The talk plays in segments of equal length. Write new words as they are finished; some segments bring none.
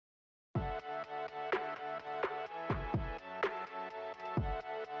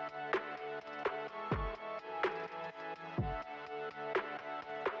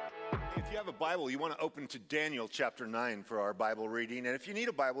Bible, you want to open to Daniel chapter 9 for our Bible reading. And if you need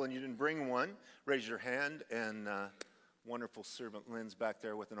a Bible and you didn't bring one, raise your hand. And wonderful servant Lynn's back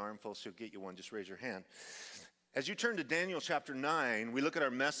there with an armful. She'll get you one. Just raise your hand. As you turn to Daniel chapter 9, we look at our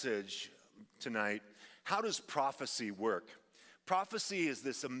message tonight. How does prophecy work? Prophecy is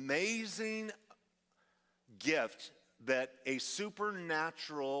this amazing gift that a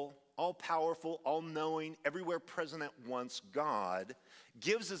supernatural, all-powerful, all-knowing, everywhere present at once God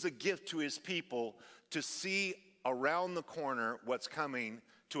gives as a gift to his people to see around the corner what's coming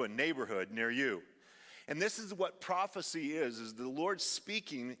to a neighborhood near you. And this is what prophecy is the Lord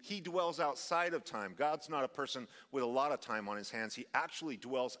speaking. He dwells outside of time. God's not a person with a lot of time on his hands. He actually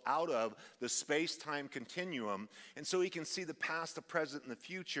dwells out of the space-time continuum. And so he can see the past, the present, and the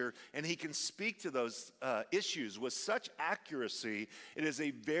future. And he can speak to those issues with such accuracy. It is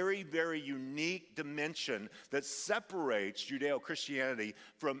a very, very unique dimension that separates Judeo-Christianity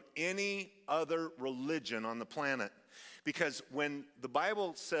from any other religion on the planet. Because when the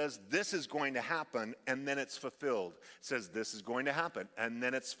Bible says this is going to happen and then it's fulfilled, it says this is going to happen and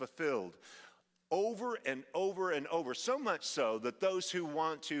then it's fulfilled. Over and over and over, so much so that those who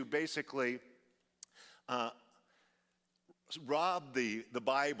want to basically rob the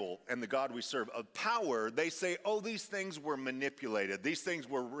Bible and the God we serve of power, they say, oh, these things were manipulated. These things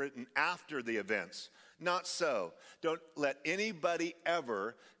were written after the events. Not so. Don't let anybody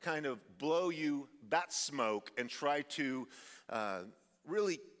ever kind of blow you that smoke and try to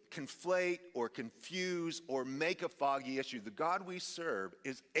really conflate or confuse or make a foggy issue. The God we serve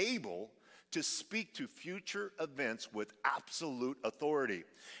is able to speak to future events with absolute authority.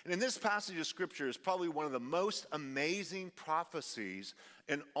 And in this passage of Scripture is probably one of the most amazing prophecies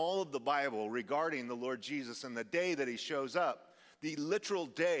in all of the Bible regarding the Lord Jesus and the day that he shows up. The literal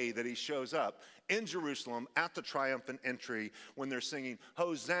day that he shows up in Jerusalem at the triumphant entry when they're singing,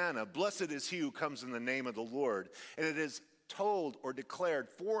 Hosanna, blessed is he who comes in the name of the Lord. And it is told or declared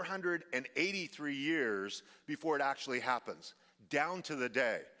 483 years before it actually happens, down to the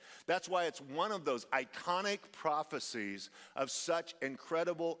day. That's why it's one of those iconic prophecies of such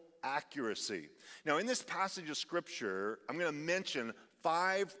incredible accuracy. Now, in this passage of Scripture, I'm going to mention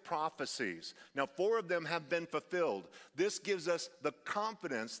 5 prophecies. Now, 4 of them have been fulfilled. This gives us the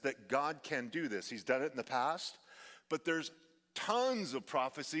confidence that God can do this. He's done it in the past, but there's tons of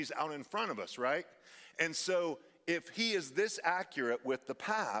prophecies out in front of us, right? And so if he is this accurate with the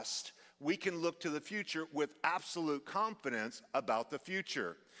past, we can look to the future with absolute confidence about the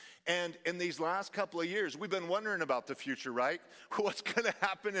future. And in these last couple of years, we've been wondering about the future, right? What's going to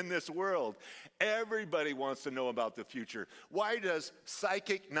happen in this world? Everybody wants to know about the future. Why does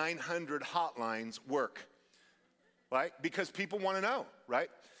Psychic 900 hotlines work? Right? Because people want to know, right?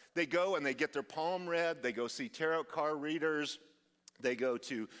 They go and they get their palm read. They go see tarot card readers. They go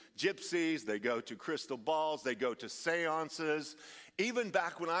to gypsies. They go to crystal balls. They go to seances. Even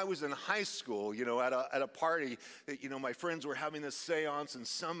back when I was in high school, at a party, my friends were having this seance and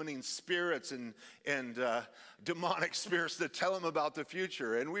summoning spirits and demonic spirits to tell them about the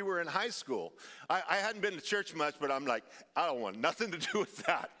future. And we were in high school. I hadn't been to church much, but I'm like, I don't want nothing to do with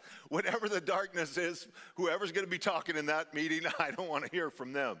that. Whatever the darkness is, whoever's going to be talking in that meeting, I don't want to hear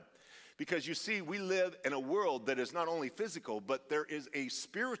from them. Because you see, we live in a world that is not only physical, but there is a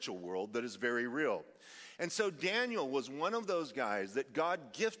spiritual world that is very real. And so Daniel was one of those guys that God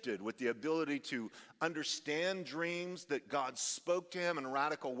gifted with the ability to understand dreams, that God spoke to him in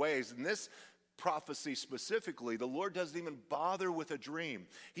radical ways. In this prophecy specifically, the Lord doesn't even bother with a dream.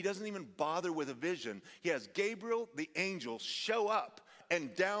 He doesn't even bother with a vision. He has Gabriel, the angel, show up and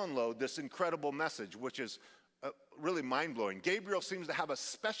download this incredible message, which is really mind-blowing. Gabriel seems to have a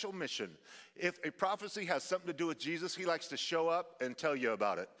special mission. If a prophecy has something to do with Jesus, he likes to show up and tell you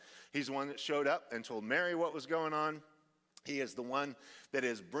about it. He's the one that showed up and told Mary what was going on. He is the one that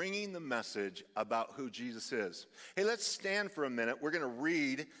is bringing the message about who Jesus is. Hey, let's stand for a minute. We're going to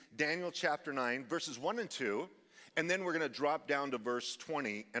read Daniel chapter 9, verses 1 and 2, and then we're going to drop down to verse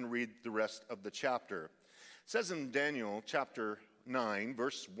 20 and read the rest of the chapter. It says in Daniel chapter 9,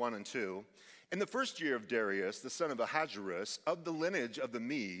 verse 1 and 2, in the first year of Darius, the son of Ahasuerus, of the lineage of the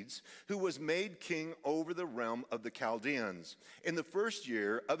Medes, who was made king over the realm of the Chaldeans. In the first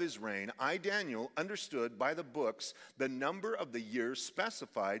year of his reign, I, Daniel, understood by the books the number of the years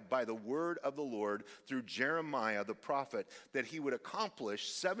specified by the word of the Lord through Jeremiah the prophet, that he would accomplish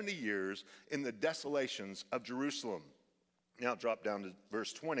 70 years in the desolations of Jerusalem. Now drop down to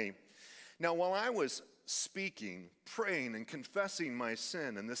verse 20. Now while I was speaking, praying, and confessing my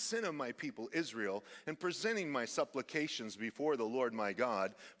sin and the sin of my people Israel, and presenting my supplications before the Lord my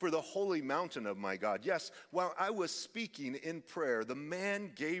God for the holy mountain of my God. Yes, while I was speaking in prayer, the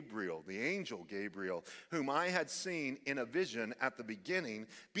man Gabriel, the angel Gabriel, whom I had seen in a vision at the beginning,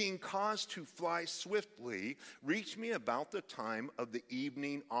 being caused to fly swiftly, reached me about the time of the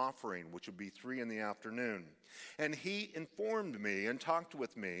evening offering, which would be 3 p.m. And he informed me and talked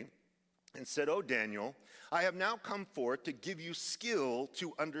with me and said, "O Daniel, I have now come forth to give you skill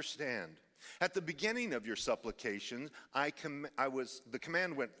to understand. At the beginning of your supplication, the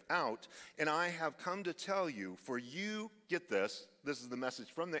command went out, and I have come to tell you, for you," get this is the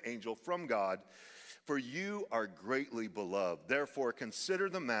message from the angel, from God, "for you are greatly beloved. Therefore, consider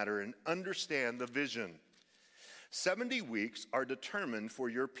the matter and understand the vision. 70 weeks are determined for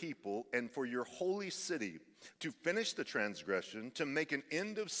your people and for your holy city, to finish the transgression, to make an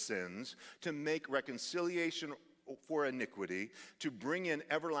end of sins, to make reconciliation for iniquity, to bring in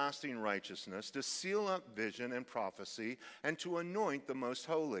everlasting righteousness, to seal up vision and prophecy, and to anoint the most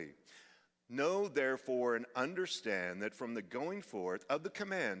holy. Know therefore and understand that from the going forth of the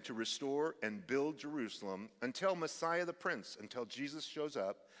command to restore and build Jerusalem until Messiah the Prince, until Jesus shows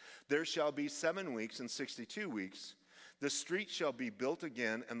up, there shall be 7 weeks and 62 weeks. The street shall be built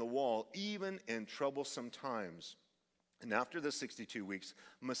again, and the wall, even in troublesome times. And after the 62 weeks,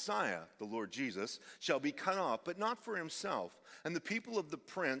 Messiah, the Lord Jesus, shall be cut off, but not for himself. And the people of the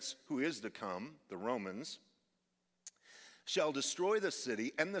prince who is to come, the Romans, shall destroy the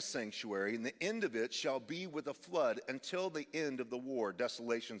city and the sanctuary, and the end of it shall be with a flood until the end of the war.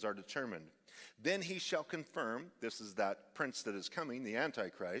 Desolations are determined. Then he shall confirm," this is that prince that is coming, the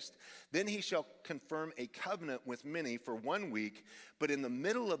Antichrist, "then he shall confirm a covenant with many for 1 week, but in the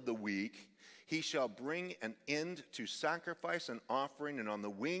middle of the week he shall bring an end to sacrifice and offering, and on the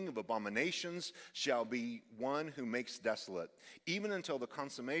wing of abominations shall be one who makes desolate, even until the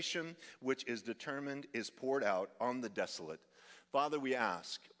consummation which is determined is poured out on the desolate." Father, we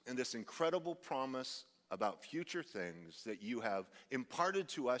ask in this incredible promise about future things that you have imparted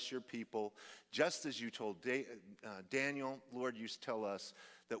to us, your people, just as you told Daniel, Lord, you tell us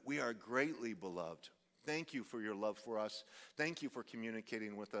that we are greatly beloved. Thank you for your love for us. Thank you for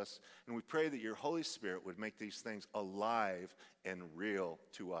communicating with us. And we pray that your Holy Spirit would make these things alive and real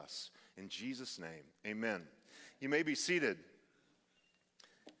to us. In Jesus' name, amen. You may be seated.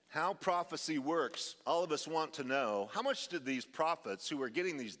 How prophecy works. All of us want to know, how much did these prophets who were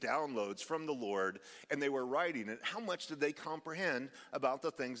getting these downloads from the Lord and they were writing it, how much did they comprehend about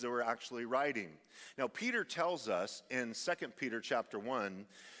the things they were actually writing? Now, Peter tells us in 2 Peter chapter 1,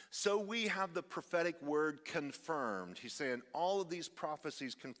 "So we have the prophetic word confirmed." He's saying all of these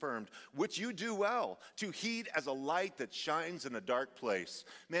prophecies confirmed, "which you do well to heed as a light that shines in a dark place."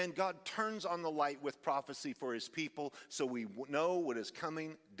 Man, God turns on the light with prophecy for his people so we know what is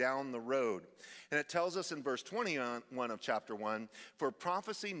coming down the road. And it tells us in verse 21 of chapter 1, "For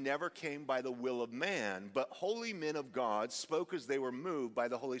prophecy never came by the will of man, but holy men of God spoke as they were moved by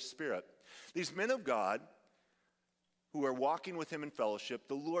the Holy Spirit." These men of God who are walking with him in fellowship,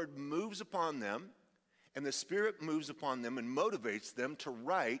 the Lord moves upon them, and the Spirit moves upon them and motivates them to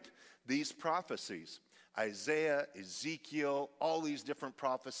write these prophecies. Isaiah, Ezekiel, all these different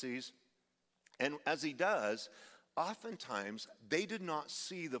prophecies. And as he does, oftentimes they did not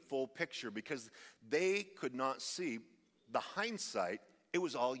see the full picture because they could not see the hindsight. It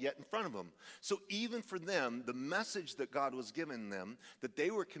was all yet in front of them. So even for them, the message that God was giving them, that they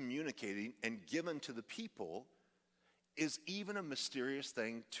were communicating and given to the people, is even a mysterious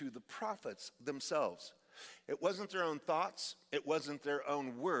thing to the prophets themselves. It wasn't their own thoughts. It wasn't their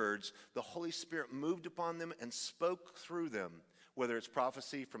own words. The Holy Spirit moved upon them and spoke through them, whether it's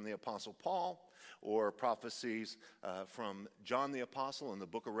prophecy from the Apostle Paul or prophecies from John the Apostle in the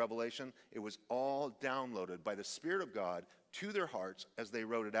book of Revelation. It was all downloaded by the Spirit of God to their hearts as they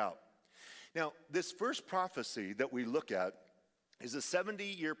wrote it out. Now, this first prophecy that we look at is a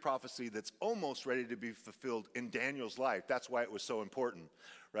 70-year prophecy that's almost ready to be fulfilled in Daniel's life. That's why it was so important,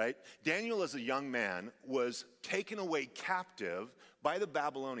 right? Daniel, as a young man, was taken away captive by the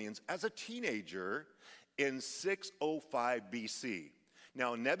Babylonians as a teenager in 605 BC.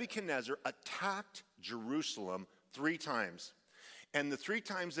 Now, Nebuchadnezzar attacked Jerusalem 3 times. And the 3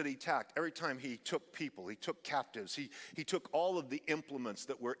 times that he attacked, every time he took people, he took captives, he took all of the implements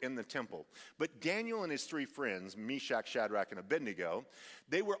that were in the temple. But Daniel and his 3 friends, Meshach, Shadrach, and Abednego,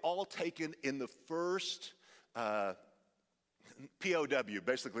 they were all taken in the first POW,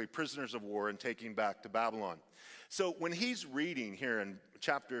 basically prisoners of war, and taken back to Babylon. So when he's reading here in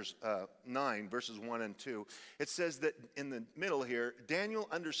chapters 9, verses 1 and 2, it says that in the middle here, Daniel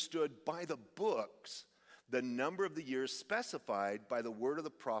understood by the books the number of the years specified by the word of the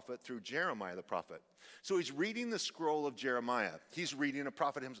prophet through Jeremiah the prophet. So he's reading the scroll of Jeremiah. He's reading a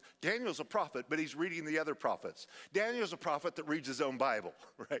prophet himself. Daniel's a prophet, but he's reading the other prophets. Daniel's a prophet that reads his own Bible,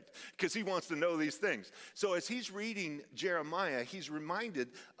 right? Because he wants to know these things. So as he's reading Jeremiah, he's reminded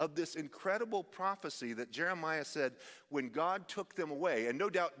of this incredible prophecy that Jeremiah said when God took them away. And no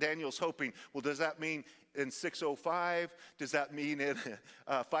doubt Daniel's hoping, well, does that mean in 605? Does that mean in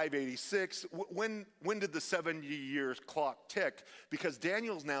 586? When did the 70-year clock tick? Because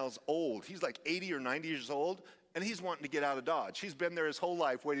Daniel's now is old. He's like 80 or 90 years old, and he's wanting to get out of Dodge. He's been there his whole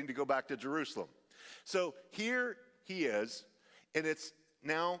life waiting to go back to Jerusalem. So here he is, and it's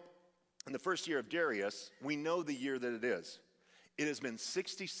now in the first year of Darius. We know the year that it is. It has been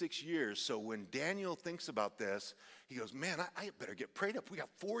 66 years, so when Daniel thinks about this, he goes, man, I better get prayed up. We got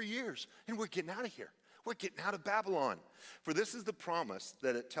 4 years, and we're getting out of here. We're getting out of Babylon. For this is the promise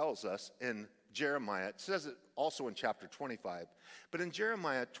that it tells us in Jeremiah. It says it also in chapter 25. But in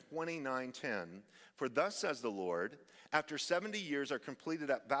Jeremiah 29:10, for thus says the Lord, after 70 years are completed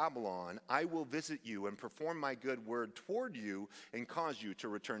at Babylon, I will visit you and perform my good word toward you and cause you to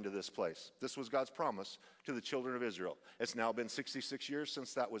return to this place. This was God's promise to the children of Israel. It's now been 66 years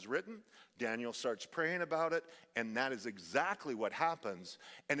since that was written. Daniel starts praying about it, and that is exactly what happens.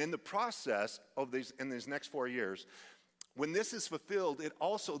 And in the process of in these next 4 years, when this is fulfilled, it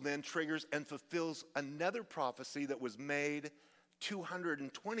also then triggers and fulfills another prophecy that was made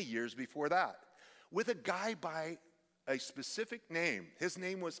 220 years before that, with a guy by a specific name. His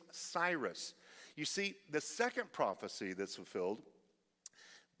name was Cyrus. You see, the second prophecy that's fulfilled,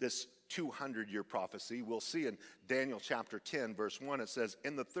 this 200-year prophecy, we'll see in Daniel chapter 10, verse 1, it says,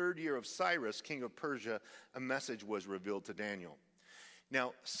 in the 3rd year of Cyrus, king of Persia, a message was revealed to Daniel.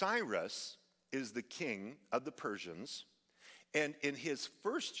 Now, Cyrus is the king of the Persians, and in his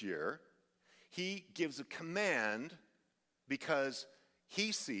first year, he gives a command because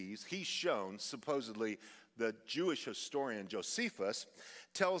he's shown, supposedly, the Jewish historian Josephus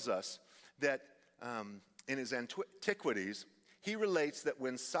tells us that in his Antiquities, he relates that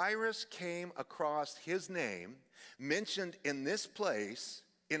when Cyrus came across his name mentioned in this place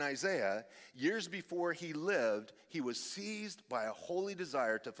in Isaiah, years before he lived, he was seized by a holy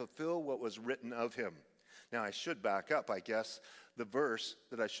desire to fulfill what was written of him. Now, I should back up, I guess. The verse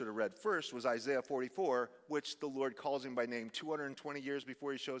that I should have read first was Isaiah 44, which the Lord calls him by name 220 years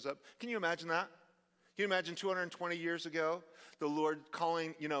before he shows up. Can you imagine that? Can you imagine 220 years ago, the Lord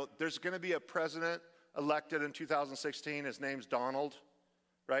calling, there's going to be a president elected in 2016. His name's Donald,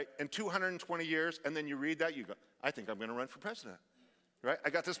 right? In 220 years, and then you read that, you go, I think I'm going to run for president, right? I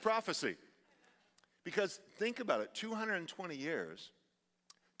got this prophecy. Because think about it, 220 years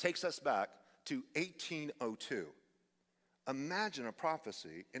takes us back to 1802. Imagine a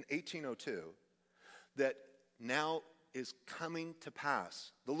prophecy in 1802 that now is coming to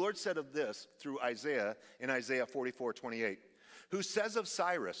pass. The Lord said of this through Isaiah in Isaiah 44:28, who says of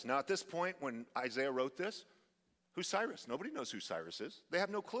Cyrus, now at this point when Isaiah wrote this, who's Cyrus? Nobody knows who Cyrus is. They have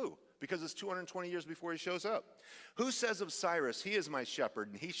no clue because it's 220 years before he shows up. Who says of Cyrus, he is my shepherd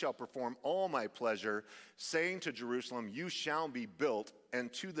and he shall perform all my pleasure, saying to Jerusalem, you shall be built,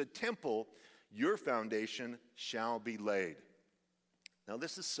 and to the temple your foundation shall be laid. Now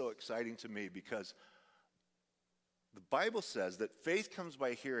this is so exciting to me because the Bible says that faith comes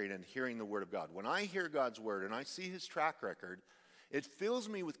by hearing and hearing the word of God. When I hear God's word and I see his track record, it fills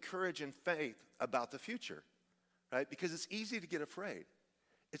me with courage and faith about the future, right? Because it's easy to get afraid.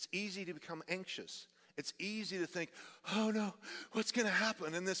 It's easy to become anxious. It's easy to think, oh no, what's going to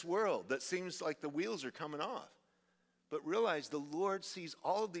happen in this world that seems like the wheels are coming off? But realize the Lord sees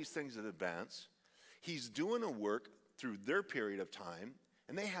all of these things in advance. He's doing a work through their period of time,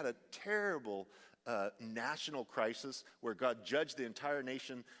 and they had a terrible national crisis where God judged the entire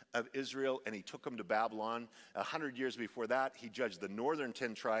nation of Israel and he took them to Babylon. 100 years before that, he judged the northern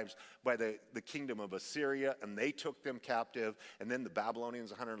 10 tribes by the kingdom of Assyria, and they took them captive. And then the Babylonians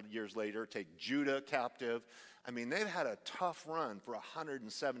 100 years later take Judah captive. I mean, they've had a tough run for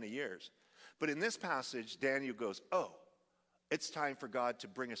 170 years. But in this passage, Daniel goes, oh, it's time for God to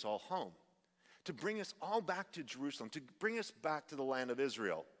bring us all home, to bring us all back to Jerusalem, to bring us back to the land of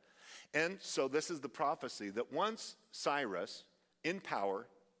Israel. And so this is the prophecy that once Cyrus, in power,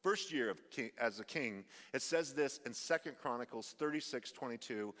 first year as a king, it says this in 2 Chronicles 36,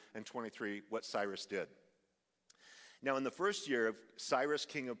 22, and 23, what Cyrus did. Now in the first year of Cyrus,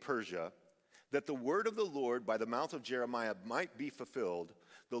 king of Persia, that the word of the Lord by the mouth of Jeremiah might be fulfilled,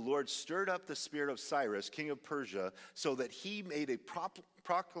 the Lord stirred up the spirit of Cyrus, king of Persia, so that he made a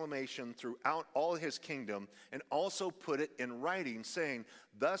proclamation throughout all his kingdom, and also put it in writing, saying,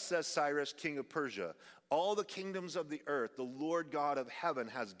 thus says Cyrus, king of Persia, all the kingdoms of the earth, the Lord God of heaven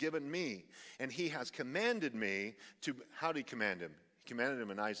has given me, and he has commanded me to, how did he command him? He commanded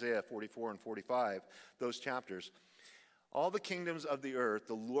him in Isaiah 44 and 45, those chapters. All the kingdoms of the earth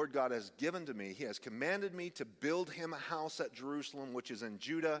the Lord God has given to me. He has commanded me to build him a house at Jerusalem, which is in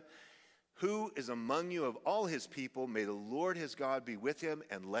Judah. Who is among you of all his people? May the Lord his God be with him,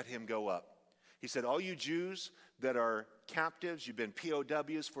 and let him go up. He said, all you Jews that are captives, you've been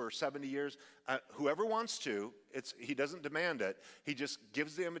POWs for 70 years, whoever wants to, he doesn't demand it. He just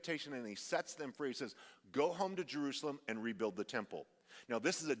gives the invitation and he sets them free. He says, go home to Jerusalem and rebuild the temple. Now,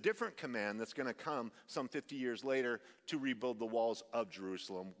 this is a different command that's going to come some 50 years later to rebuild the walls of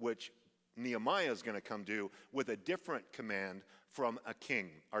Jerusalem, which Nehemiah is going to come do with a different command from a king,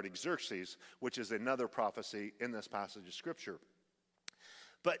 Artaxerxes, which is another prophecy in this passage of Scripture.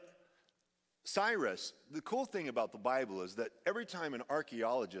 But Cyrus, the cool thing about the Bible is that every time an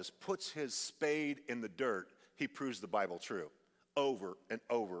archaeologist puts his spade in the dirt, he proves the Bible true. Over and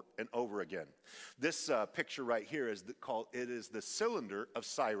over and over again. This picture right here is it is the cylinder of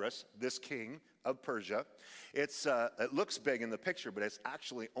Cyrus, this king of Persia. It looks big in the picture, but it's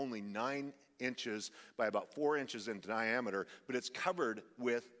actually only 9 inches by about 4 inches in diameter, but it's covered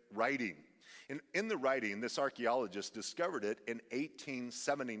with writing. In the writing, this archaeologist discovered it in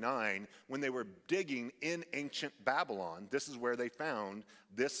 1879 when they were digging in ancient Babylon. This is where they found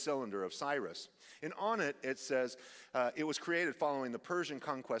this cylinder of Cyrus. And on it, it says, it was created following the Persian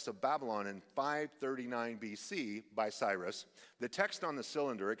conquest of Babylon in 539 BC by Cyrus. The text on the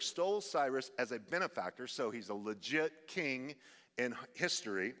cylinder extols Cyrus as a benefactor, so he's a legit king in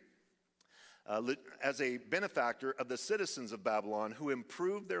history, as a benefactor of the citizens of Babylon who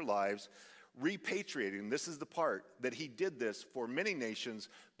improved their lives, repatriating. This is the part that he did this for many nations,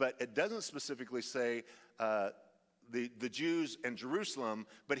 but it doesn't specifically say the Jews and Jerusalem,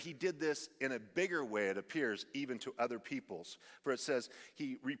 but he did this in a bigger way, it appears, even to other peoples. For it says,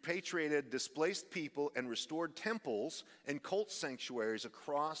 he repatriated displaced people and restored temples and cult sanctuaries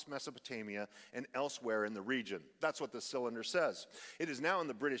across Mesopotamia and elsewhere in the region. That's what the cylinder says. It is now in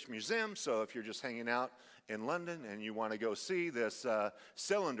the British Museum, so if you're just hanging out in London and you want to go see this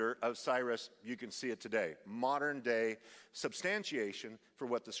cylinder of Cyrus, you can see it today. Modern day substantiation for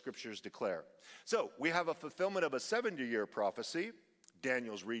what the scriptures declare. So we have a fulfillment of a 70-year prophecy.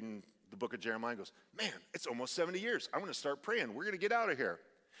 Daniel's reading the book of Jeremiah and goes, man, it's almost 70 years. I'm going to start praying. We're going to get out of here.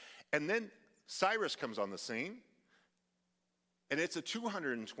 And then Cyrus comes on the scene, and it's a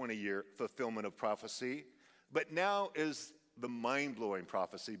 220-year fulfillment of prophecy, but now is the mind-blowing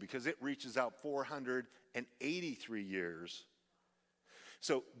prophecy because it reaches out 483 years.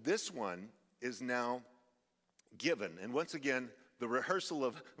 So this one is now given. And once again, the rehearsal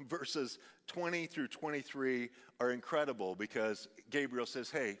of verses 20 through 23 are incredible because Gabriel says,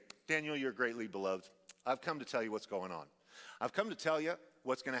 hey, Daniel, you're greatly beloved. I've come to tell you what's going on. I've come to tell you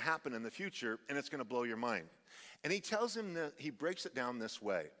what's going to happen in the future, and it's going to blow your mind. And he tells him that he breaks it down this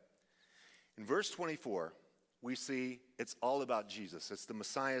way. In verse 24, we see it's all about Jesus. It's the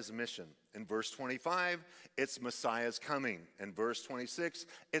Messiah's mission. In verse 25, it's Messiah's coming. In verse 26,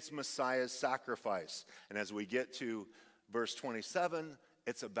 it's Messiah's sacrifice. And as we get to verse 27,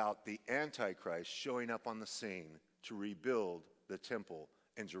 it's about the Antichrist showing up on the scene to rebuild the temple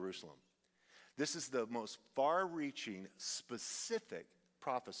in Jerusalem. This is the most far-reaching, specific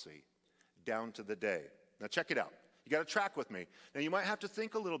prophecy down to the day. Now check it out. You got to track with me. Now, you might have to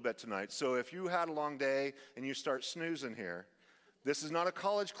think a little bit tonight. So if you had a long day and you start snoozing here, this is not a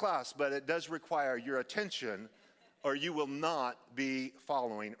college class, but it does require your attention or you will not be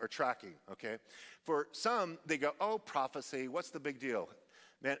following or tracking, okay? For some, they go, oh, prophecy, what's the big deal?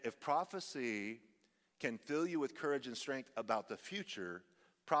 Man, if prophecy can fill you with courage and strength about the future,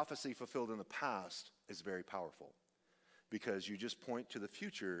 prophecy fulfilled in the past is very powerful because you just point to the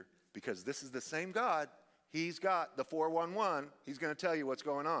future because this is the same God. He's got the 411. He's going to tell you what's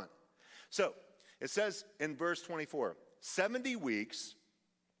going on. So it says in verse 24, 70 weeks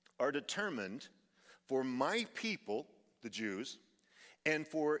are determined for my people, the Jews, and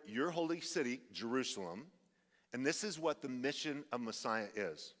for your holy city, Jerusalem. And this is what the mission of Messiah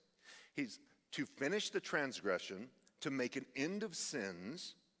is. He's to finish the transgression, to make an end of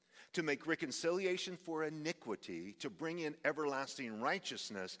sins, to make reconciliation for iniquity, to bring in everlasting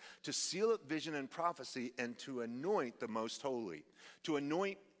righteousness, to seal up vision and prophecy, and to anoint the most holy. To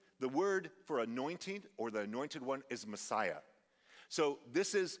anoint, the word for anointing or the anointed one is Messiah. So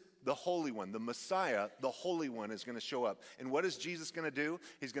this is the Holy One, the Messiah, the Holy One is going to show up. And what is Jesus going to do?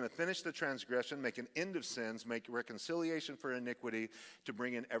 He's going to finish the transgression, make an end of sins, make reconciliation for iniquity, to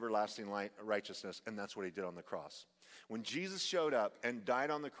bring in everlasting righteousness. And that's what he did on the cross. When Jesus showed up and died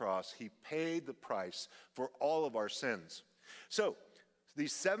on the cross, he paid the price for all of our sins. So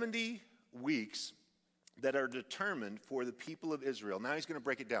these 70 weeks that are determined for the people of Israel, now he's going to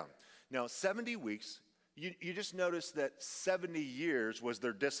break it down. Now, 70 weeks, you just notice that 70 years was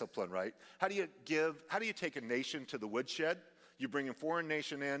their discipline, right? How do you take a nation to the woodshed? You bring a foreign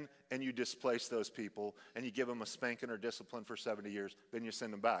nation in and you displace those people and you give them a spanking or discipline for 70 years, then you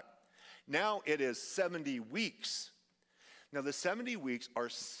send them back. Now it is 70 weeks. Now the 70 weeks are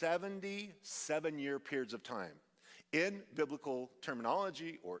 70 7-year periods of time. In biblical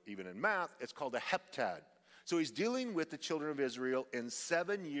terminology, or even in math, it's called a heptad. So he's dealing with the children of Israel in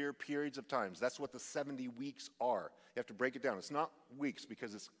 7-year periods of times. That's what the 70 weeks are. You have to break it down. It's not weeks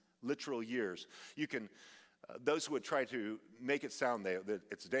because it's literal years. You can, those who would try to make it sound that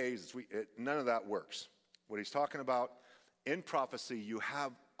it's days, it's weeks, none of that works. What he's talking about, in prophecy, you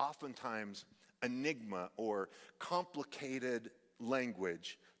have oftentimes enigma or complicated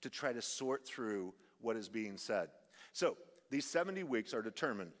language to try to sort through what is being said. So these 70 weeks are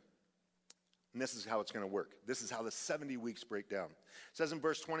determined. And this is how it's going to work. This is how the 70 weeks break down. It says in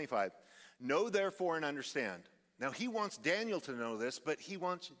verse 25, "Know therefore and understand." Now he wants Daniel to know this, but he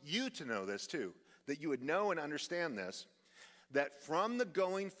wants you to know this too. That you would know and understand this. That from the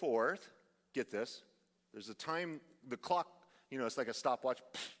going forth, get this, there's a time, the clock, it's like a stopwatch.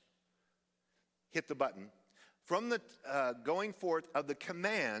 Hit the button. From the going forth of the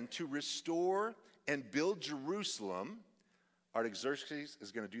command to restore and build Jerusalem. Artaxerxes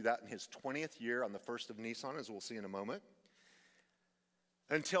is going to do that in his 20th year on the 1st of Nisan, as we'll see in a moment.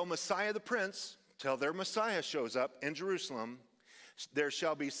 Until Messiah the Prince, till their Messiah shows up in Jerusalem, there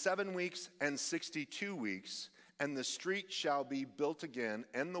shall be 7 weeks and 62 weeks, and the street shall be built again,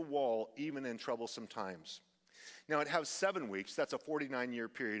 and the wall even in troublesome times. Now it has 7 weeks, that's a 49-year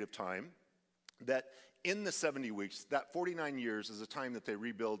period of time, that in the 70 weeks, that 49 years is the time that they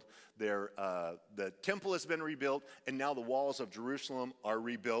rebuild the temple has been rebuilt, and now the walls of Jerusalem are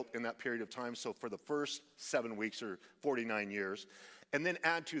rebuilt in that period of time. So for the first 7 weeks or 49 years, and then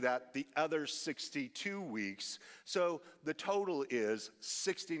add to that the other 62 weeks. So the total is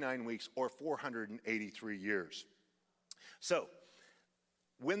 69 weeks or 483 years. So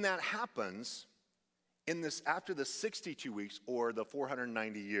when that happens, after the 62 weeks or the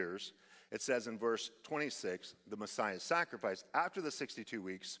 490 years, it says in verse 26, the Messiah's sacrifice. After the 62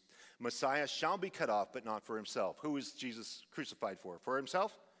 weeks, Messiah shall be cut off, but not for himself. Who is Jesus crucified for? For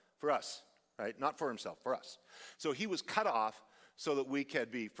himself? For us, right? Not for himself, for us. So he was cut off so that we can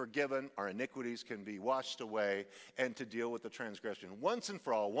be forgiven, our iniquities can be washed away, and to deal with the transgression. Once and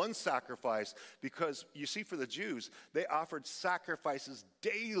for all, one sacrifice, because you see, for the Jews, they offered sacrifices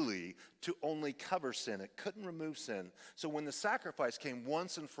daily to only cover sin. It couldn't remove sin. So when the sacrifice came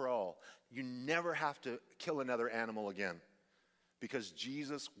once and for all, you never have to kill another animal again, because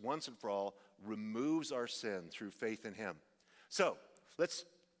Jesus, once and for all, removes our sin through faith in him. So let's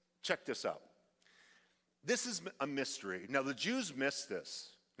check this out. This is a mystery. Now, the Jews missed this.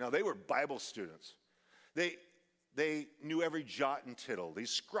 Now, they were Bible students. They knew every jot and tittle, these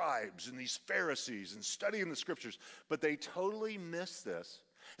scribes and these Pharisees and studying the scriptures, but they totally missed this.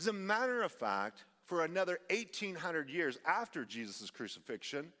 As a matter of fact, for another 1,800 years after Jesus'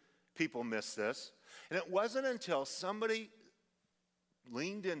 crucifixion, people missed this. And it wasn't until somebody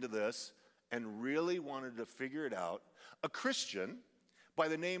leaned into this and really wanted to figure it out, a Christian by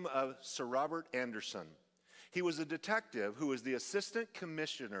the name of Sir Robert Anderson. He was a detective who was the assistant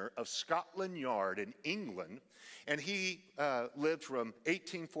commissioner of Scotland Yard in England, and he lived from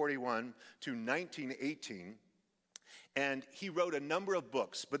 1841 to 1918, and he wrote a number of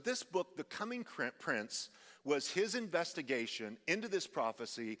books. But this book, The Coming Prince, was his investigation into this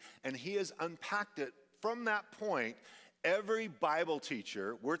prophecy, and he has unpacked it from that point. Every Bible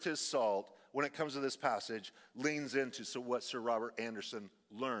teacher worth his salt, when it comes to this passage, leans into what Sir Robert Anderson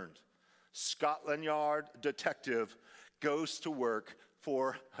learned. Scotland Yard detective goes to work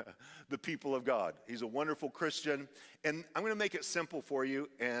for the people of God. He's a wonderful Christian. And I'm going to make it simple for you.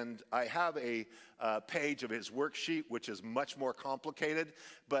 And I have a page of his worksheet, which is much more complicated.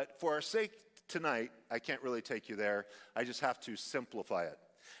 But for our sake tonight, I can't really take you there. I just have to simplify it.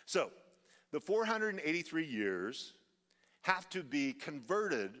 So the 483 years have to be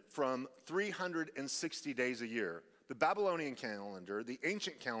converted from 360 days a year. The Babylonian calendar, the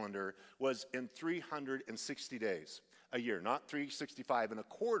ancient calendar, was in 360 days a year, not 365 and a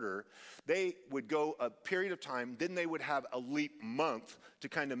quarter. They would go a period of time, then they would have a leap month to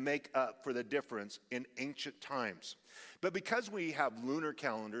kind of make up for the difference in ancient times. But because we have lunar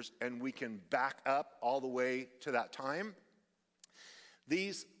calendars and we can back up all the way to that time,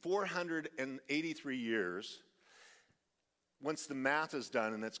 these 483 years, once the math is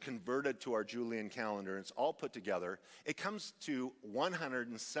done and it's converted to our Julian calendar and it's all put together, it comes to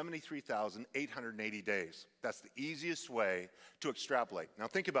 173,880 days. That's the easiest way to extrapolate. Now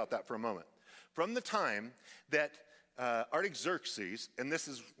think about that for a moment. From the time that Artaxerxes, and this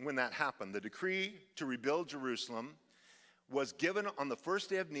is when that happened, the decree to rebuild Jerusalem was given on the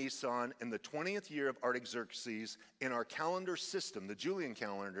first day of Nisan in the 20th year of Artaxerxes. In our calendar system, the Julian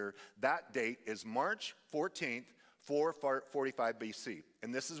calendar, that date is March 14th, 445 BC.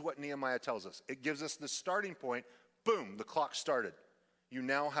 And this is what Nehemiah tells us. It gives us the starting point. Boom, the clock started. You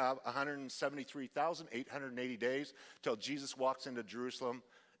now have 173,880 days till Jesus walks into Jerusalem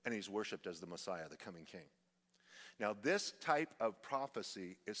and he's worshiped as the Messiah, the coming king. Now, this type of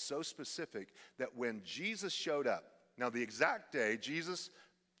prophecy is so specific that when Jesus showed up, now the exact day, Jesus,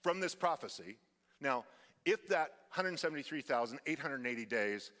 from this prophecy, now, if that 173,880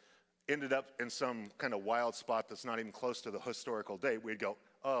 days ended up in some kind of wild spot that's not even close to the historical date, we'd go,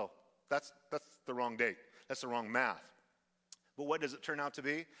 oh, that's the wrong date. That's the wrong math. But what does it turn out to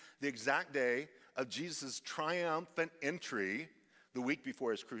be? The exact day of Jesus' triumphant entry, the week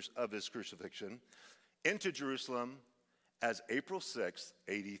before his crucifixion, into Jerusalem as April 6th,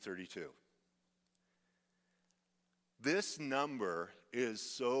 AD 32. This number is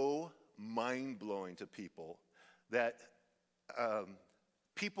so mind-blowing to people that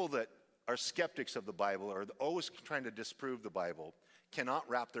people that are skeptics of the Bible or always trying to disprove the Bible cannot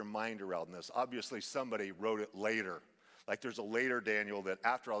wrap their mind around this. Obviously, somebody wrote it later. Like there's a later Daniel that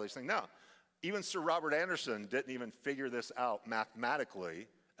after all these things. No, even Sir Robert Anderson didn't even figure this out mathematically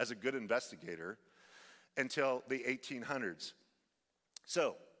as a good investigator until the 1800s.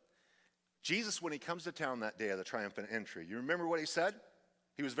 So, Jesus, when he comes to town that day of the triumphant entry, you remember what he said?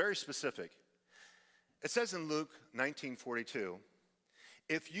 He was very specific. It says in Luke 19:42,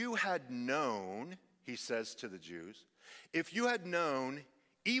 if you had known, he says to the Jews, if you had known,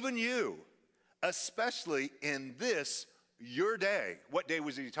 even you, especially in this, your day. What day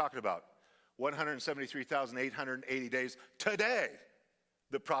was he talking about? 173,880 days. Today,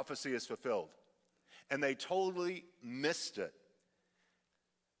 the prophecy is fulfilled. And they totally missed it.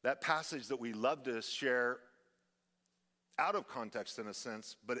 That passage that we love to share out of context in a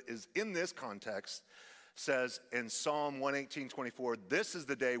sense, but it is in this context, says in Psalm 118:24, this is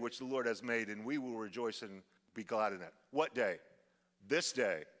the day which the Lord has made, and we will rejoice and be glad in it. What day? This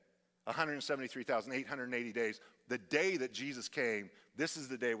day. 173,880 days. The day that Jesus came, this is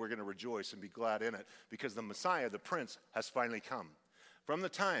the day we're going to rejoice and be glad in it, because the Messiah, the Prince, has finally come. From the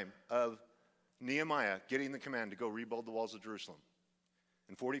time of Nehemiah getting the command to go rebuild the walls of Jerusalem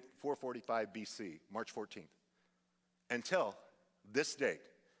in 445 BC, March 14th, until this date,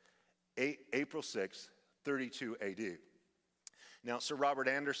 April 6th, 32 AD. Now, Sir Robert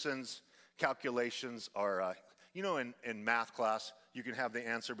Anderson's calculations are, in math class, you can have the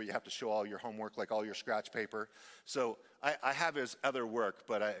answer, but you have to show all your homework, like all your scratch paper. So I have his other work,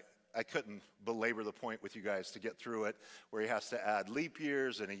 but I couldn't belabor the point with you guys to get through it, where he has to add leap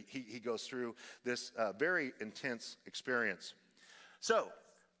years, and he goes through this very intense experience. So,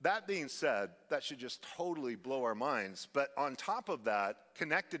 that being said, that should just totally blow our minds. But on top of that,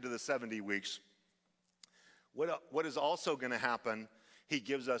 connected to the 70 weeks, what is also going to happen, he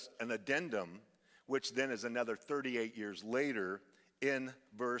gives us an addendum, which then is another 38 years later in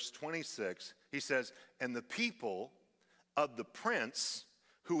verse 26. He says, and the people of the prince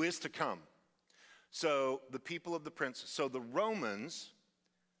who is to come. So the people of the prince, so the Romans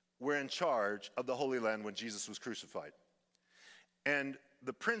were in charge of the Holy Land when Jesus was crucified. And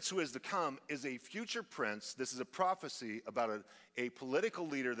the prince who is to come is a future prince. This is a prophecy about a political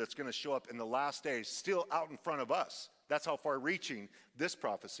leader that's going to show up in the last days, still out in front of us. That's how far reaching this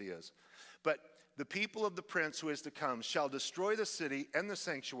prophecy is. But the people of the prince who is to come shall destroy the city and the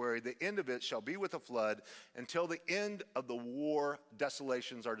sanctuary. The end of it shall be with a flood until the end of the war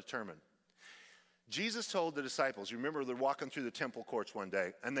desolations are determined. Jesus told the disciples, you remember they're walking through the temple courts one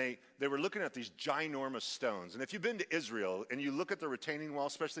day, and they were looking at these ginormous stones. And if you've been to Israel and you look at the retaining wall,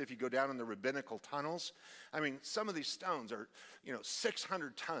 especially if you go down in the rabbinical tunnels, I mean, some of these stones are,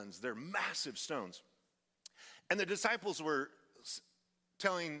 600 tons. They're massive stones. And the disciples were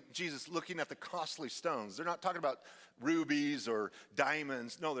telling Jesus, looking at the costly stones. They're not talking about rubies or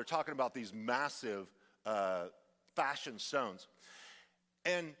diamonds. No, they're talking about these massive fashion stones.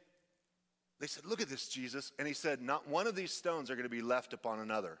 And they said, look at this, Jesus. And he said, not one of these stones are going to be left upon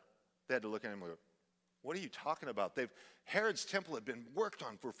another. They had to look at him and go, what are you talking about? Herod's temple had been worked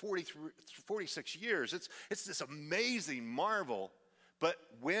on for 46 years. It's this amazing marvel. But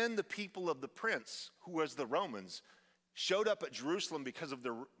when the people of the prince, who was the Romans, showed up at Jerusalem because of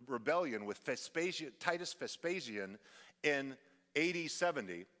the rebellion with Titus Vespasian in AD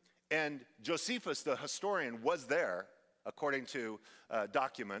 70, and Josephus, the historian, was there, according to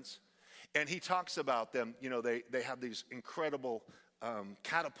documents, and he talks about them. They have these incredible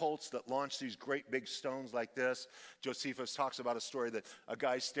catapults that launch these great big stones like this. Josephus talks about a story that a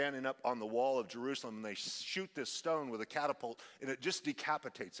guy's standing up on the wall of Jerusalem and they shoot this stone with a catapult and it just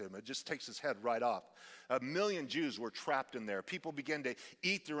decapitates him. It just takes his head right off. 1 million Jews were trapped in there. People began to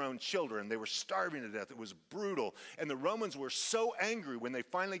eat their own children. They were starving to death. It was brutal. And the Romans were so angry when they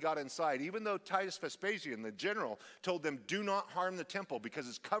finally got inside, even though Titus Vespasian, the general, told them, do not harm the temple because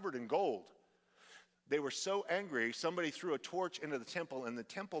it's covered in gold. They were so angry, somebody threw a torch into the temple and the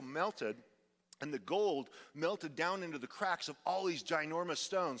temple melted and the gold melted down into the cracks of all these ginormous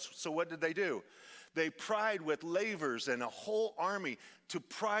stones. So what did they do? They pried with lavers and a whole army to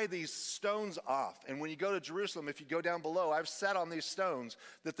pry these stones off. And when you go to Jerusalem, if you go down below, I've sat on these stones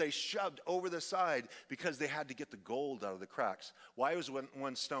that they shoved over the side because they had to get the gold out of the cracks. Why was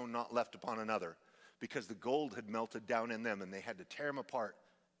one stone not left upon another? Because the gold had melted down in them and they had to tear them apart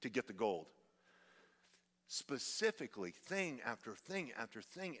to get the gold. Specifically, thing after thing after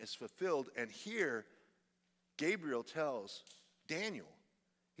thing is fulfilled. And here, Gabriel tells Daniel,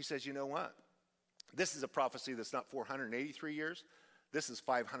 he says, you know what? This is a prophecy that's not 483 years. This is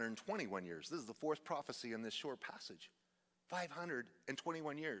 521 years. This is the fourth prophecy in this short passage.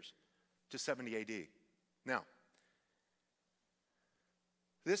 521 years to 70 AD. Now,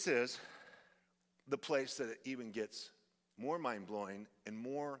 this is the place that it even gets more mind-blowing and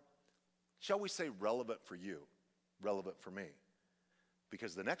more, shall we say, relevant for you, relevant for me.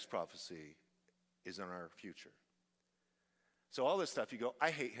 Because the next prophecy is in our future. So all this stuff, you go, I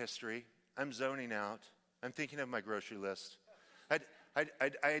hate history. I'm zoning out. I'm thinking of my grocery list. I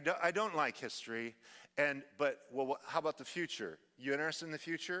don't like history. But how about the future? You interested in the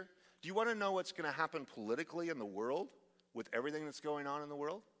future? Do you want to know what's going to happen politically in the world with everything that's going on in the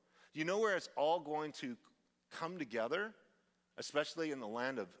world? Do you know where it's all going to come together, especially in the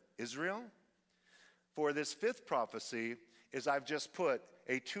land of Israel? For this fifth prophecy is I've just put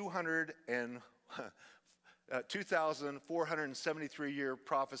a 2,473 year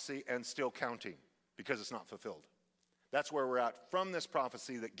prophecy and still counting because it's not fulfilled. That's where we're at from this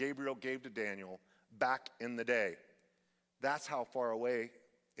prophecy that Gabriel gave to Daniel back in the day. That's how far away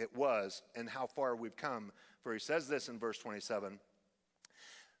it was and how far we've come. For he says this in verse 27,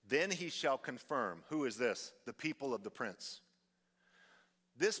 then he shall confirm. Who is this? The people of the prince.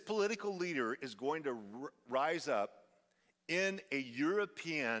 This political leader is going to rise up in a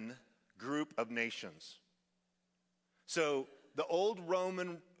European group of nations. So the old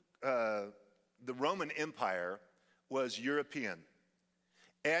Roman Empire was European.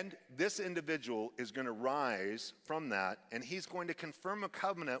 And this individual is going to rise from that, and he's going to confirm a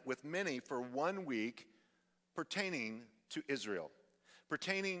covenant with many for 1 week pertaining to Israel,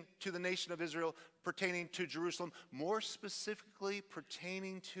 pertaining to the nation of Israel, pertaining to Jerusalem, more specifically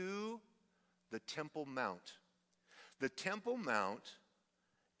pertaining to the Temple Mount. The Temple Mount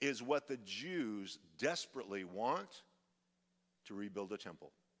is what the Jews desperately want to rebuild a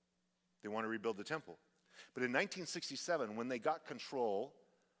temple. They want to rebuild the temple. But in 1967, when they got control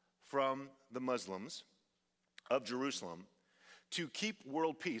from the Muslims of Jerusalem to keep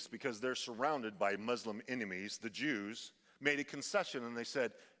world peace because they're surrounded by Muslim enemies, the Jews made a concession and they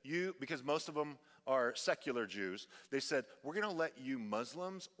said, because most of them are secular Jews, they said, we're going to let you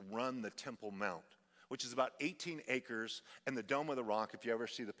Muslims run the Temple Mount, which is about 18 acres, and the Dome of the Rock, if you ever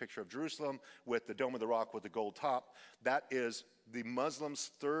see the picture of Jerusalem with the Dome of the Rock with the gold top, that is the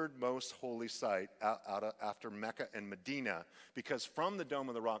Muslims' third most holy site after Mecca and Medina, because from the Dome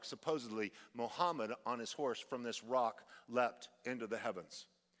of the Rock, supposedly, Muhammad on his horse from this rock leapt into the heavens.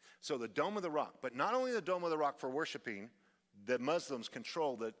 So the Dome of the Rock, but not only the Dome of the Rock for worshiping, the Muslims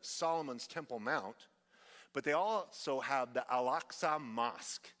control the Solomon's Temple Mount, but they also have the Al-Aqsa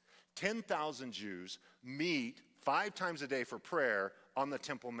Mosque. 10,000 Jews meet 5 times a day for prayer on the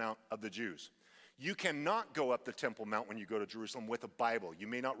Temple Mount of the Jews. You cannot go up the Temple Mount when you go to Jerusalem with a Bible. You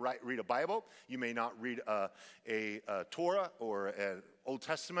may not read a Bible. You may not read a Torah or an Old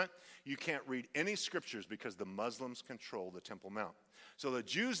Testament. You can't read any scriptures because the Muslims control the Temple Mount. So the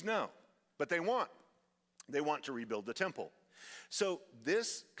Jews know, but they want to rebuild the temple. So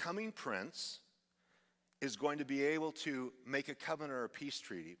this coming prince is going to be able to make a covenant or a peace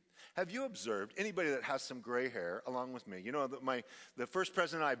treaty. Have you observed, anybody that has some gray hair along with me, you know, the first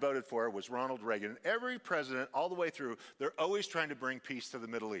president I voted for was Ronald Reagan. Every president all the way through, they're always trying to bring peace to the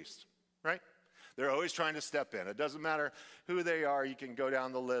Middle East, right? They're always trying to step in. It doesn't matter who they are. You can go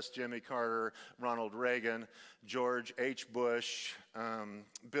down the list: Jimmy Carter, Ronald Reagan, George H. Bush,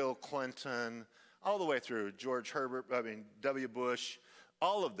 Bill Clinton, all the way through, W. Bush.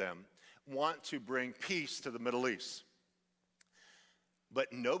 All of them want to bring peace to the Middle East.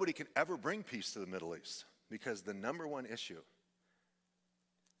 But nobody can ever bring peace to the Middle East because the number one issue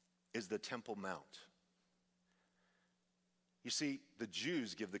is the Temple Mount. You see, the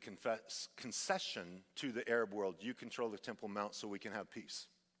Jews give the concession to the Arab world: you control the Temple Mount so we can have peace.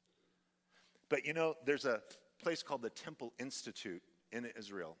 But you know, there's a place called the Temple Institute in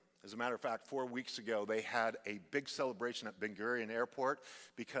Israel. As a matter of fact, 4 weeks ago, they had a big celebration at Ben Gurion Airport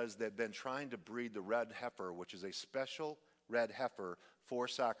because they've been trying to breed the red heifer, which is a special red heifer for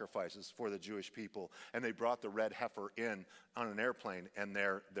sacrifices for the Jewish people. And they brought the red heifer in on an airplane, and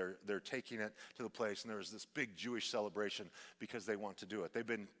they're taking it to the place, and there was this big Jewish celebration because they want to do it. They've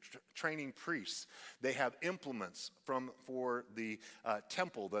been training priests. They have implements for the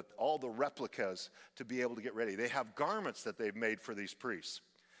temple, that all the replicas to be able to get ready. They have garments that they've made for these priests,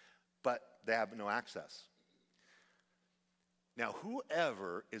 but they have no access. Now,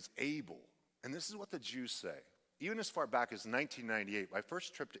 whoever is able, and this is what the Jews say, even as far back as 1998, my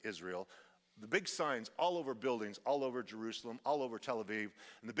first trip to Israel, the big signs all over buildings, all over Jerusalem, all over Tel Aviv,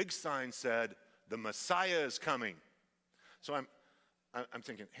 and the big sign said, "The Messiah is coming." So I'm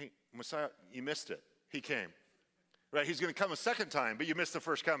thinking, hey, Messiah, you missed it. He came. Right? He's going to come a second time, but you missed the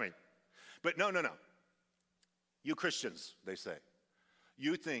first coming. But no. You Christians, they say,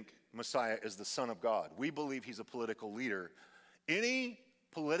 you think Messiah is the Son of God. We believe he's a political leader. Any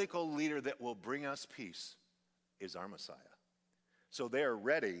political leader that will bring us peace is our Messiah. So they are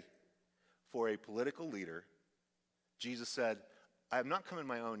ready for a political leader. Jesus said, "I have not come in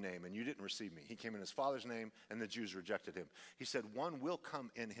my own name, and you didn't receive me." He came in his Father's name, and the Jews rejected him. He said, "One will come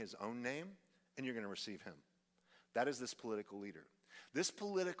in his own name, and you're going to receive him." That is this political leader. This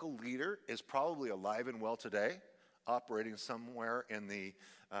political leader is probably alive and well today, operating somewhere in the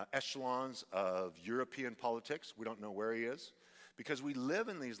echelons of European politics. We don't know where he is. Because we live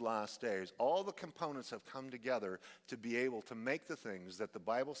in these last days, all the components have come together to be able to make the things that the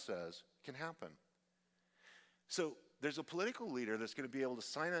Bible says can happen. So there's a political leader that's going to be able to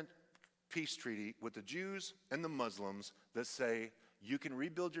sign a peace treaty with the Jews and the Muslims that say, you can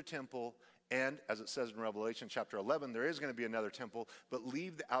rebuild your temple, and as it says in Revelation chapter 11, there is going to be another temple, but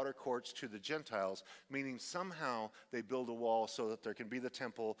leave the outer courts to the Gentiles, meaning somehow they build a wall so that there can be the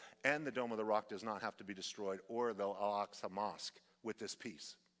temple and the Dome of the Rock does not have to be destroyed, or the Al-Aqsa Mosque with this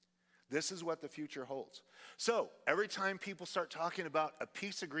peace. This is what the future holds. So every time people start talking about a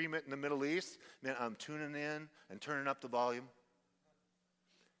peace agreement in the Middle East, man, I'm tuning in and turning up the volume.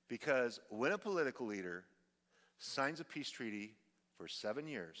 Because when a political leader signs a peace treaty for 7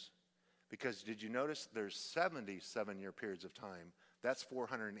 years, because did you notice there's 70 7-year periods of time? That's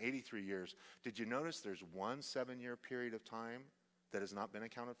 483 years. Did you notice there's one 7-year period of time that has not been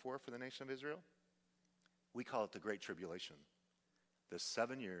accounted for the nation of Israel? We call it the Great Tribulation. The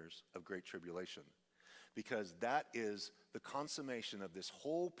 7 years of Great Tribulation. Because that is the consummation of this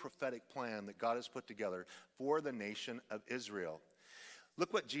whole prophetic plan that God has put together for the nation of Israel.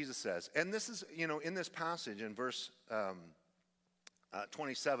 Look what Jesus says. And this is, in this passage in verse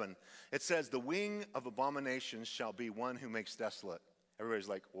 27, it says, "The wing of abominations shall be one who makes desolate." Everybody's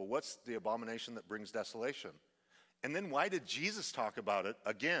like, well, what's the abomination that brings desolation? And then why did Jesus talk about it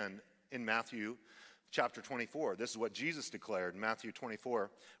again in Matthew chapter 24? This is what Jesus declared in Matthew 24,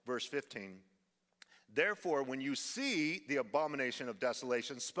 verse 15. "Therefore, when you see the abomination of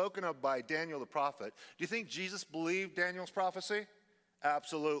desolation spoken of by Daniel the prophet," do you think Jesus believed Daniel's prophecy?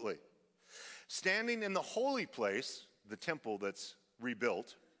 Absolutely. "Standing in the holy place," the temple that's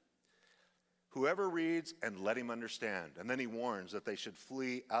rebuilt, "whoever reads and let him understand." And then he warns that they should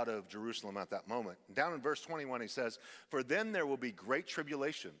flee out of Jerusalem at that moment. And down in verse 21, he says, "For then there will be great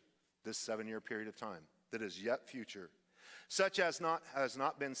tribulation," this 7-year period of time that is yet future, "such as has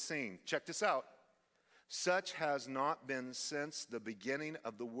not been seen." Check this out. "Such has not been since the beginning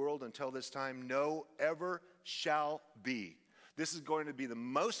of the world until this time, no ever shall be." This is going to be the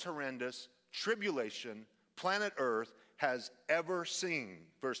most horrendous tribulation planet Earth has ever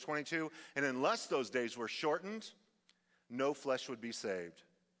seen. Verse 22, "And unless those days were shortened, no flesh would be saved."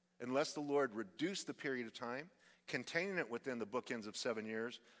 Unless the Lord reduced the period of time, containing it within the bookends of 7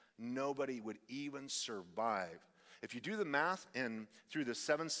 years, nobody would even survive. If you do the math through the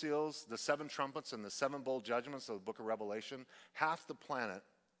 7 seals, the 7 trumpets, and the 7 bowl judgments of the book of Revelation, half the planet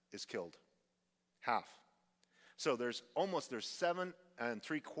is killed. Half. So there's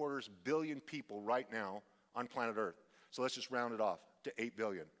 7.75 billion people right now on planet Earth. So let's just round it off to 8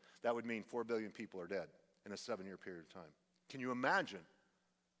 billion. That would mean 4 billion people are dead in a 7-year period of time. Can you imagine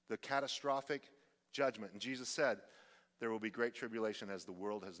the catastrophic judgment? And Jesus said, there will be great tribulation as the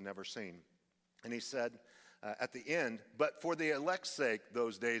world has never seen. And he said at the end, but for the elect's sake,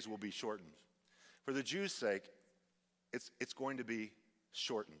 those days will be shortened. For the Jews' sake, it's going to be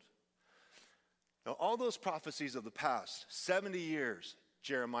shortened. Now, all those prophecies of the past, 70 years,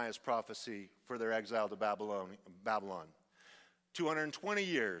 Jeremiah's prophecy for their exile to Babylon. 220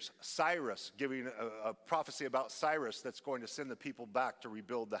 years, Cyrus, giving a prophecy about Cyrus that's going to send the people back to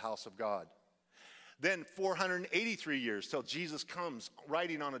rebuild the house of God. Then 483 years till Jesus comes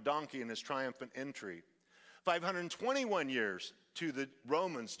riding on a donkey in his triumphant entry. 521 years to the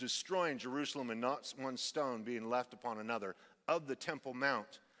Romans destroying Jerusalem and not one stone being left upon another of the Temple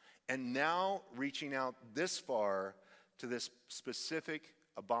Mount. And now reaching out this far to this specific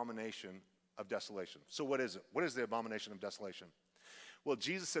abomination of desolation. So what is it? What is the abomination of desolation? Well,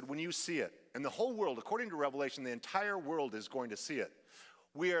 Jesus said, when you see it, and the whole world, according to Revelation, the entire world is going to see it.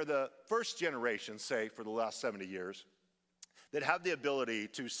 We are the first generation, say, for the last 70 years, that have the ability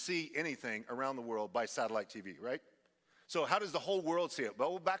to see anything around the world by satellite TV, right? So how does the whole world see it?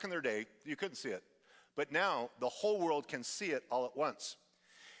 Well, back in their day, you couldn't see it. But now, the whole world can see it all at once.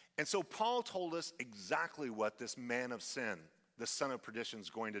 And so Paul told us exactly what this man of sin, the son of perdition, is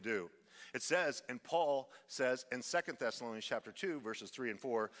going to do. It says, and Paul says in 2 Thessalonians chapter 2, verses 3 and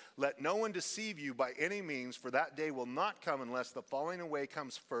 4, let no one deceive you by any means, for that day will not come unless the falling away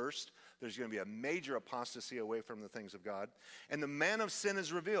comes first. There's going to be a major apostasy away from the things of God. And the man of sin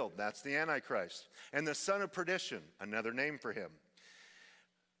is revealed. That's the Antichrist. And the son of perdition, another name for him,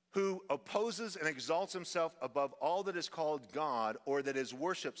 who opposes and exalts himself above all that is called God or that is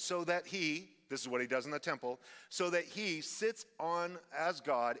worshipped, so that he, this is what he does in the temple, so that he sits on as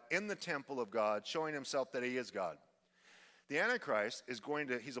God in the temple of God, showing himself that he is God. The Antichrist is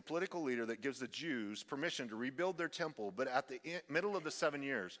he's a political leader that gives the Jews permission to rebuild their temple, but at the middle of the 7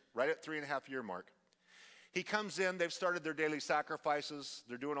 years, right at 3.5-year mark, he comes in, they've started their daily sacrifices,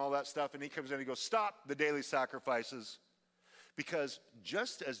 they're doing all that stuff, and he comes in and he goes, stop the daily sacrifices. Because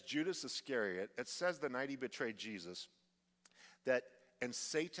just as Judas Iscariot, it says the night he betrayed Jesus, and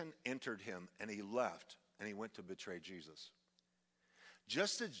Satan entered him and he left and he went to betray Jesus.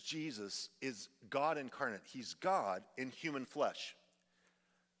 Just as Jesus is God incarnate, he's God in human flesh.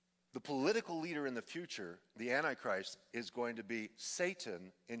 The political leader in the future, the Antichrist, is going to be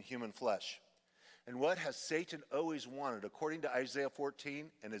Satan in human flesh. And what has Satan always wanted? According to Isaiah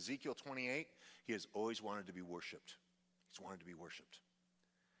 14 and Ezekiel 28, he has always wanted to be worshipped. He's wanted to be worshipped.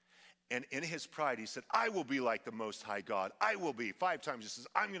 And in his pride, he said, I will be like the Most High God. I will be. 5 times he says,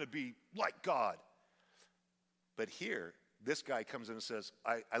 I'm going to be like God. But here, this guy comes in and says,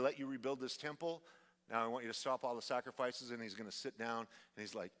 I let you rebuild this temple. Now I want you to stop all the sacrifices. And he's going to sit down and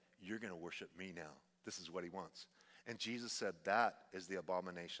he's like, you're going to worship me now. This is what he wants. And Jesus said, that is the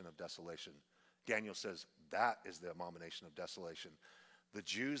abomination of desolation. Daniel says, that is the abomination of desolation. The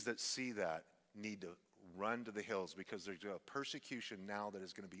Jews that see that need to run to the hills, because there's a persecution now that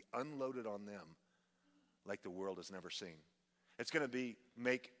is going to be unloaded on them like the world has never seen. It's going to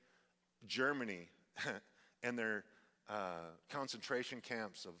make Germany and their concentration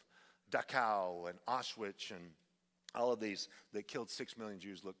camps of Dachau and Auschwitz and all of these that killed 6 million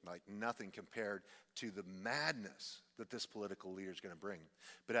Jews look like nothing compared to the madness that this political leader is going to bring.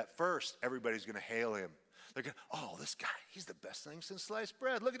 But at first, everybody's going to hail him. They're going, oh, this guy, he's the best thing since sliced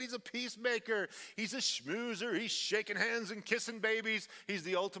bread. Look at, he's a peacemaker. He's a schmoozer. He's shaking hands and kissing babies. He's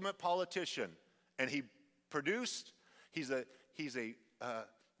the ultimate politician. And he's a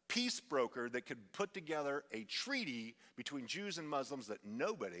peace broker that could put together a treaty between Jews and Muslims that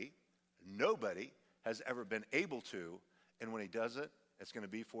nobody has ever been able to. And when he does it, it's going to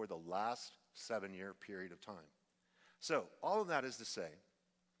be for the last 7-year period of time. So all of that is to say,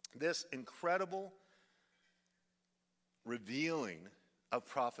 this incredible revealing of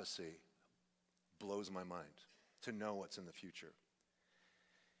prophecy blows my mind to know what's in the future.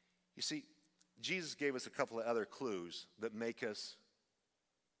 You see, Jesus gave us a couple of other clues that make us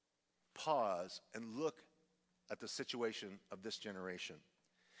pause and look at the situation of this generation.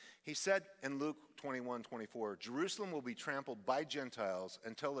 He said in Luke 21:24, Jerusalem will be trampled by Gentiles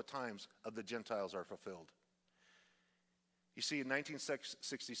until the times of the Gentiles are fulfilled. You see, in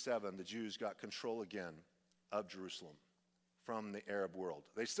 1967, the Jews got control again of Jerusalem from the Arab world.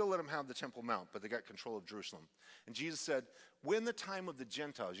 They still let them have the Temple Mount, but they got control of Jerusalem. And Jesus said, when the time of the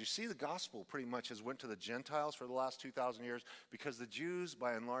Gentiles, you see the gospel pretty much has went to the Gentiles for the last 2,000 years because the Jews,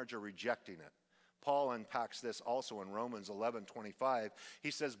 by and large, are rejecting it. Paul unpacks this also in Romans 11:25. He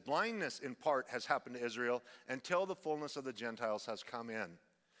says, blindness in part has happened to Israel until the fullness of the Gentiles has come in.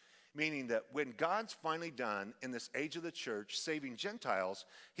 Meaning that when God's finally done in this age of the church saving Gentiles,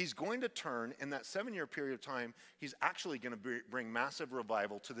 he's going to turn in that 7-year period of time, he's actually going to bring massive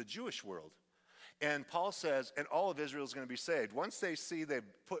revival to the Jewish world. And Paul says, and all of Israel is going to be saved. Once they see they've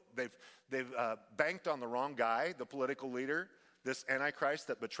banked on the wrong guy, the political leader, this Antichrist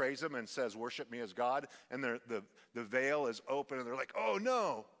that betrays them and says, worship me as God, and the veil is open, and they're like, oh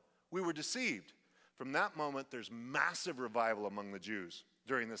no, we were deceived. From that moment, there's massive revival among the Jews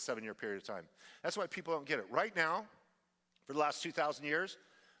during this 7-year period of time. That's why people don't get it. Right now, for the last 2,000 years,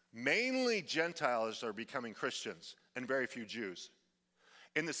 mainly Gentiles are becoming Christians and very few Jews.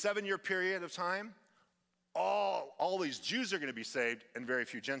 In the 7-year period of time, all these Jews are going to be saved and very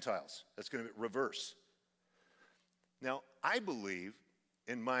few Gentiles. That's going to reverse. Now, I believe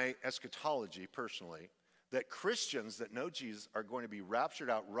in my eschatology personally that Christians that know Jesus are going to be raptured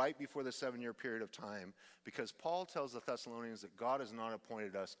out right before the 7-year period of time because Paul tells the Thessalonians that God has not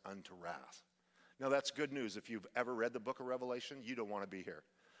appointed us unto wrath. Now, that's good news. If you've ever read the book of Revelation, you don't want to be here.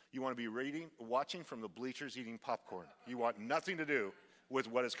 You want to be watching from the bleachers eating popcorn. You want nothing to do with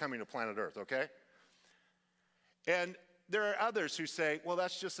what is coming to planet Earth, okay? And there are others who say, well,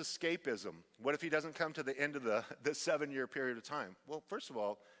 that's just escapism. What if he doesn't come to the end of the 7-year period of time? Well, first of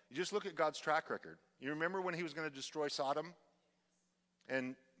all, you just look at God's track record. You remember when he was going to destroy Sodom?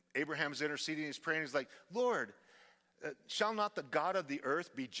 And Abraham's interceding, he's praying, he's like, Lord, shall not the God of the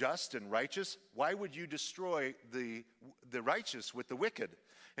earth be just and righteous? Why would you destroy the righteous with the wicked?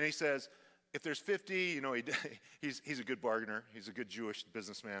 And he says, if there's 50, he's a good bargainer. He's a good Jewish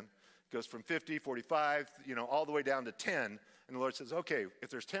businessman. Goes from 50, 45, all the way down to 10. And the Lord says, okay, if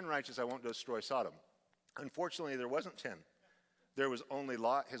there's 10 righteous, I won't destroy Sodom. Unfortunately, there wasn't 10. There was only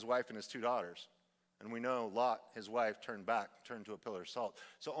Lot, his wife, and his 2 daughters. And we know Lot, his wife, turned to a pillar of salt.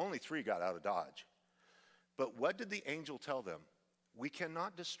 So only 3 got out of Dodge. But what did the angel tell them? We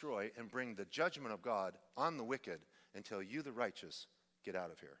cannot destroy and bring the judgment of God on the wicked until you, the righteous, get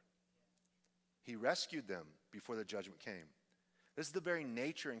out of here. He rescued them before the judgment came. This is the very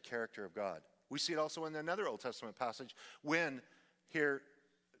nature and character of God. We see it also in another Old Testament passage when here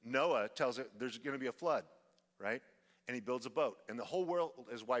Noah tells it there's going to be a flood, right? And he builds a boat, and the whole world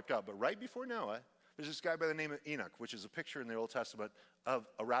is wiped out. But right before Noah, there's this guy by the name of Enoch, which is a picture in the Old Testament of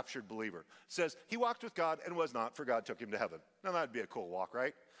a raptured believer. It says, he walked with God and was not, for God took him to heaven. Now, that'd be a cool walk,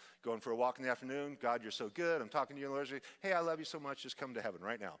 right? Going for a walk in the afternoon. God, you're so good. I'm talking to you, Lord. Hey, I love you so much. Just come to heaven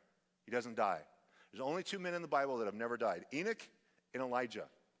right now. He doesn't die. There's only 2 men in the Bible that have never died, Enoch and Elijah.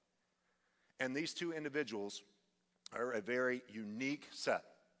 And these 2 individuals are a very unique set.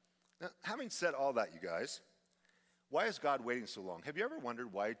 Now, having said all that, you guys, why is God waiting so long? Have you ever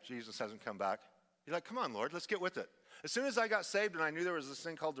wondered why Jesus hasn't come back? You're like, come on, Lord, let's get with it. As soon as I got saved and I knew there was this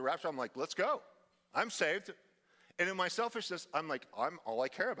thing called the rapture, I'm like, let's go. I'm saved. And in my selfishness, I'm like, I'm all I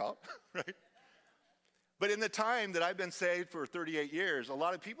care about, right? But in the time that I've been saved for 38 years, a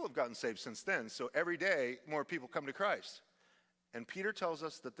lot of people have gotten saved since then. So every day, more people come to Christ. And Peter tells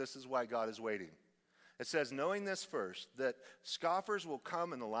us that this is why God is waiting. It says, knowing this first, that scoffers will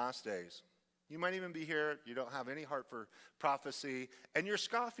come in the last days. You might even be here, you don't have any heart for prophecy, and you're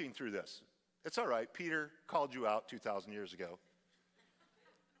scoffing through this. It's all right, Peter called you out 2,000 years ago.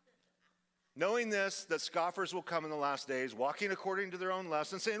 Knowing this, that scoffers will come in the last days, walking according to their own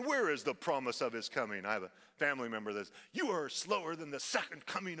lusts, and saying, where is the promise of his coming? I have a family member that says, you are slower than the second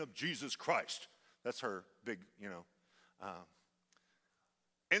coming of Jesus Christ. That's her big,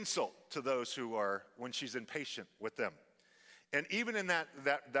 insult to those who are, when she's impatient with them. And even in that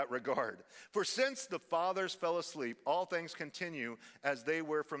regard, for since the fathers fell asleep, all things continue as they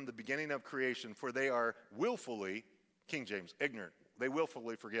were from the beginning of creation, for they are willfully, King James, ignorant. They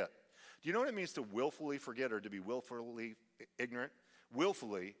willfully forget. Do you know what it means to willfully forget or to be willfully ignorant?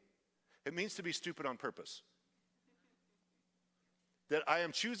 Willfully, it means to be stupid on purpose. That I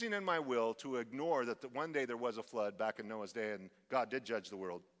am choosing in my will to ignore that one day there was a flood back in Noah's day and God did judge the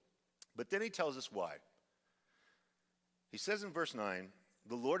world. But then he tells us why. He says in verse 9,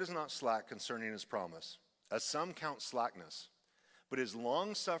 the Lord is not slack concerning his promise, as some count slackness, but is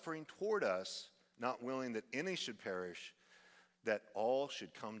long-suffering toward us, not willing that any should perish, that all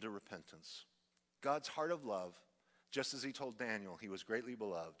should come to repentance. God's heart of love, just as he told Daniel he was greatly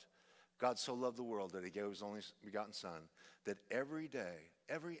beloved, God so loved the world that he gave his only begotten Son, that every day,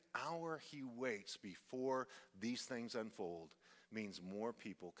 every hour he waits before these things unfold means more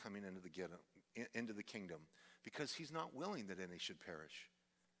people coming into the kingdom, because he's not willing that any should perish.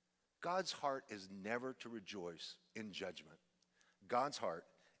 God's heart is never to rejoice in judgment. God's heart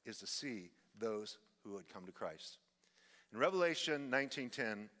is to see those who would come to Christ. In Revelation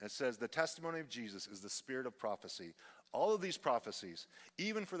 19:10, it says, the testimony of Jesus is the spirit of prophecy. All of these prophecies,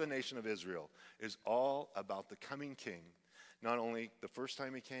 even for the nation of Israel, is all about the coming king. Not only the first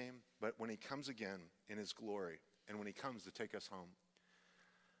time he came, but when he comes again in his glory, and when he comes to take us home.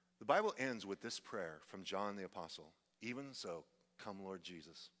 The Bible ends with this prayer from John the Apostle. Even so, come Lord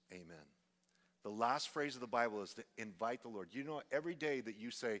Jesus. Amen. The last phrase of the Bible is to invite the Lord. You know, every day that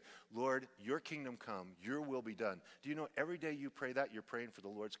you say, Lord, your kingdom come, your will be done. Do you know every day you pray that, you're praying for the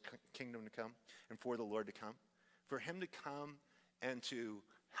Lord's kingdom to come and for the Lord to come? For him to come and to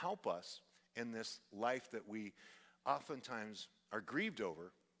help us in this life that we oftentimes are grieved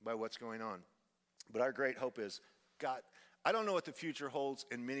over by what's going on. But our great hope is, God, I don't know what the future holds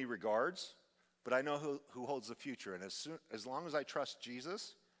in many regards, but I know who holds the future. And as long as I trust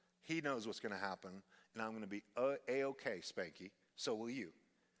Jesus, he knows what's going to happen, and I'm going to be A-okay, Spanky. So will you.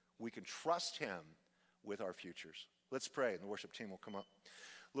 We can trust him with our futures. Let's pray, and the worship team will come up.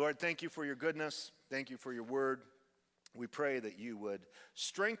 Lord, thank you for your goodness. Thank you for your word. We pray that you would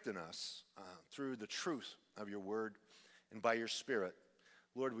strengthen us through the truth of your word and by your Spirit.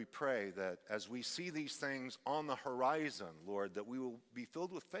 Lord, we pray that as we see these things on the horizon, Lord, that we will be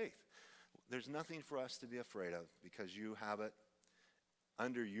filled with faith. There's nothing for us to be afraid of because you have it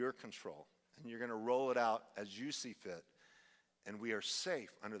under your control, and you're going to roll it out as you see fit, and we are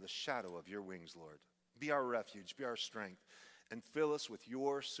safe under the shadow of your wings, Lord. Be our refuge, be our strength, and fill us with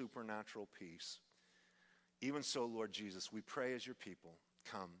your supernatural peace. Even so, Lord Jesus, we pray as your people,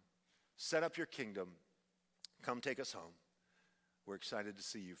 come, set up your kingdom, come take us home. We're excited to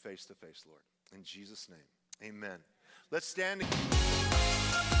see you face to face, Lord. In Jesus' name, amen. Let's stand.